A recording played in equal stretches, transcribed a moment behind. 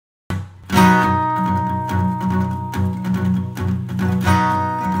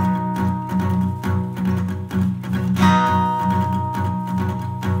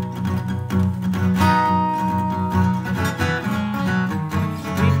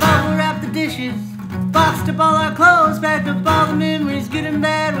Tossed up all our clothes, packed up all the memories, good and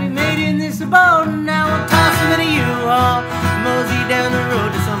bad, we made in this abode. And now we'll toss them in a U-haul, mosey down the road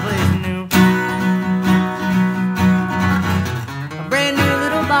to someplace new. A brand new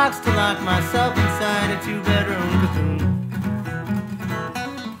little box to lock myself inside, a 2-bedroom cocoon.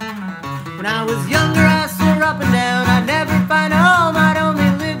 When I was younger I swore up and down I'd never find a home. I'd only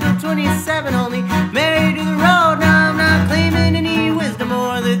live till 27, only married to the road. Now I'm not claiming any wisdom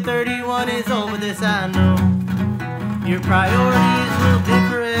more than 31 is old, but this I know, your priorities will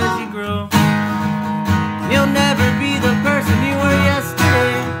differ as you grow. You'll never be the person you were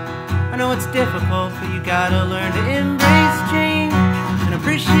yesterday. I know it's difficult, but you gotta learn to embrace change and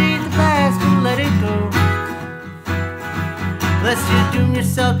appreciate the past and let it go. Lest you doom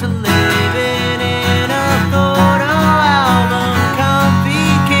yourself to living in a photo album,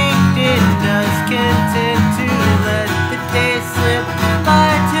 comfy, caked in dust, content to let the day slip by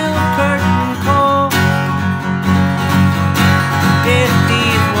till curtain call. If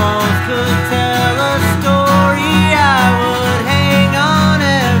these walls could tell a story, I would hang on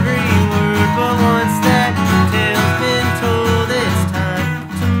every word. But once that tale's been told, it's time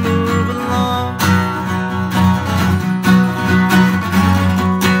to move along.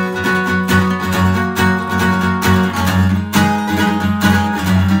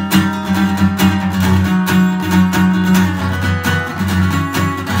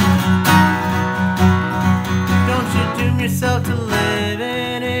 Yourself to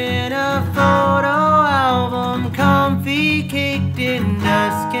living in a photo album, comfy, caked in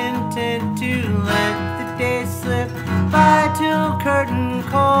dust, content to let the day slip by till curtain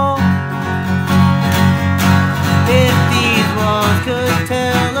call.